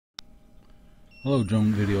Hello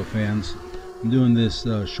drone video fans. I'm doing this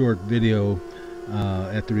short video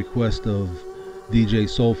at the request of DJ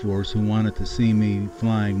Soulforce, who wanted to see me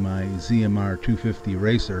flying my ZMR250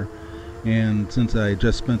 racer, and since I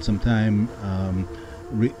just spent some time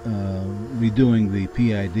redoing the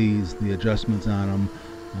PIDs, the adjustments on them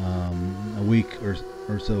a week or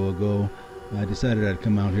so ago, I decided I'd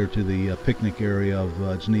come out here to the picnic area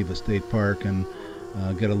of Geneva State Park and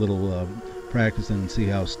get a little practice and see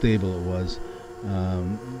how stable it was.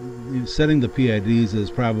 Setting the PIDs is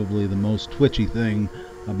probably the most twitchy thing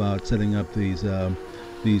about setting up these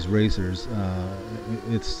racers.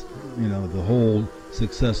 It's, you know, the whole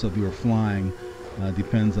success of your flying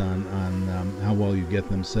depends on how well you get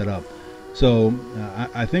them set up. So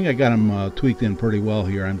I think I got them tweaked in pretty well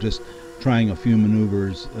here. I'm just trying a few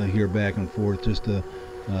maneuvers here back and forth just to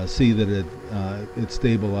see that it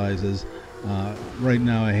stabilizes. Right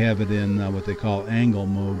now I have it in what they call angle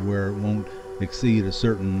mode, where it won't exceed a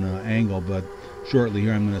certain angle, but shortly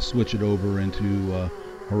here I'm going to switch it over into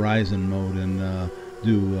horizon mode and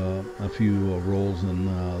do a few rolls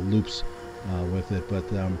and loops with it. But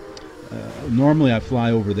normally I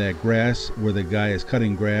fly over that grass where the guy is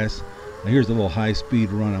cutting grass. Here's a little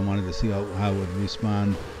high-speed run. I wanted to see how it would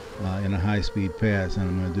respond in a high-speed pass, and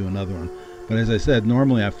I'm going to do another one. But as I said,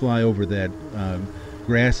 normally I fly over that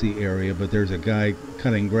grassy area, but there's a guy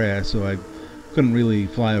cutting grass, so I couldn't really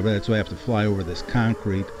fly over that, so I have to fly over this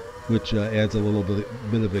concrete, which adds a little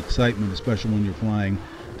bit of excitement, especially when you're flying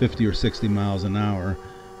 50 or 60 miles an hour.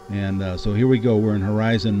 And so here we go. We're in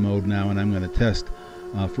horizon mode now, and I'm going to test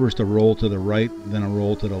first a roll to the right, then a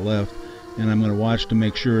roll to the left, and I'm going to watch to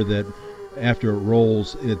make sure that after it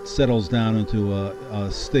rolls, it settles down into a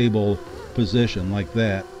stable position like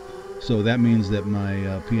that. So that means that my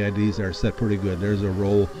PIDs are set pretty good. There's a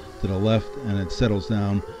roll to the left, and it settles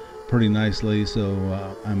down pretty nicely,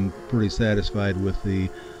 so I'm pretty satisfied with the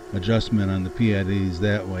adjustment on the PIDs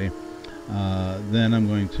that way. Then I'm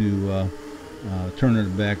going to turn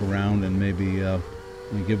it back around and maybe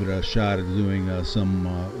give it a shot at doing some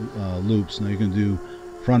loops. Now you can do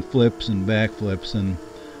front flips and back flips, and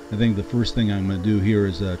I think the first thing I'm going to do here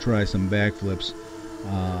is try some back flips.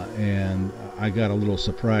 And I got a little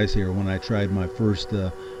surprise here when I tried my first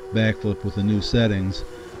backflip with the new settings.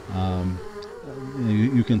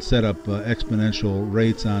 You can set up exponential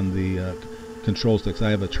rates on the control sticks. I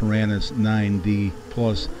have a Taranis X9D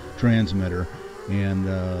Plus transmitter, and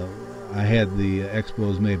I had the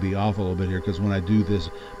expos maybe off a little bit here, because when I do this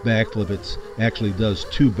backflip, it actually does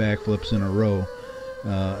 2 backflips in a row.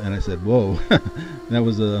 And I said, "Whoa!" that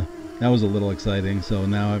was a little exciting. So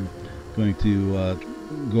now I'm going to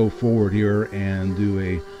go forward here and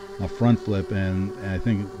do a front flip, and I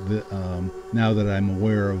think that, now that I'm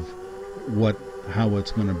aware of how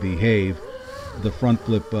it's going to behave, the front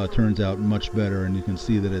flip turns out much better, and you can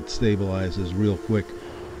see that it stabilizes real quick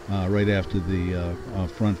right after the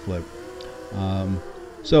front flip.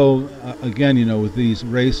 So again, you know, with these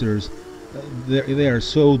racers, they are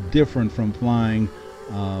so different from flying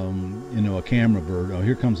you know, a camera bird. Oh,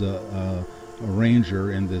 here comes a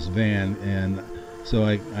ranger in this van, and so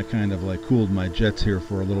I kind of like cooled my jets here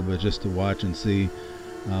for a little bit just to watch and see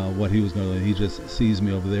what he was going to do. He just sees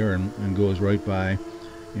me over there and goes right by,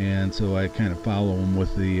 and so I kind of follow him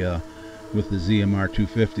with the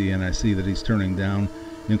ZMR250, and I see that he's turning down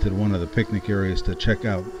into one of the picnic areas to check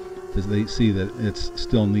out, because they see that it's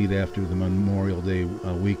still neat after the Memorial Day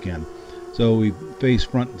weekend. So we face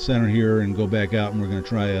front and center here and go back out, and we're going to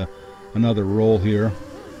try another roll here,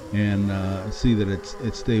 and see that it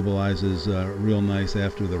stabilizes real nice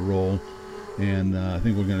after the roll. And I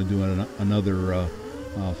think we're going to do another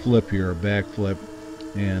flip here, a back flip,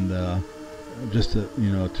 and just to,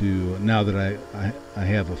 you know, now that I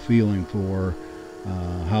have a feeling for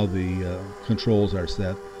how the controls are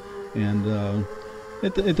set, and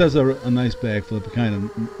it does a nice backflip. It kind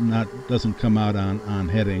of doesn't come out on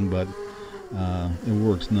heading, but it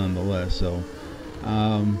works nonetheless. So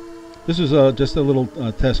this was just a little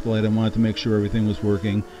test flight. I wanted to make sure everything was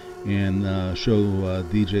working, and show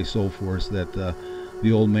DJ Soulforce that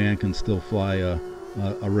the old man can still fly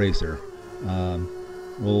a racer.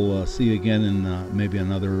 We'll see you again in maybe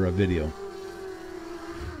another video.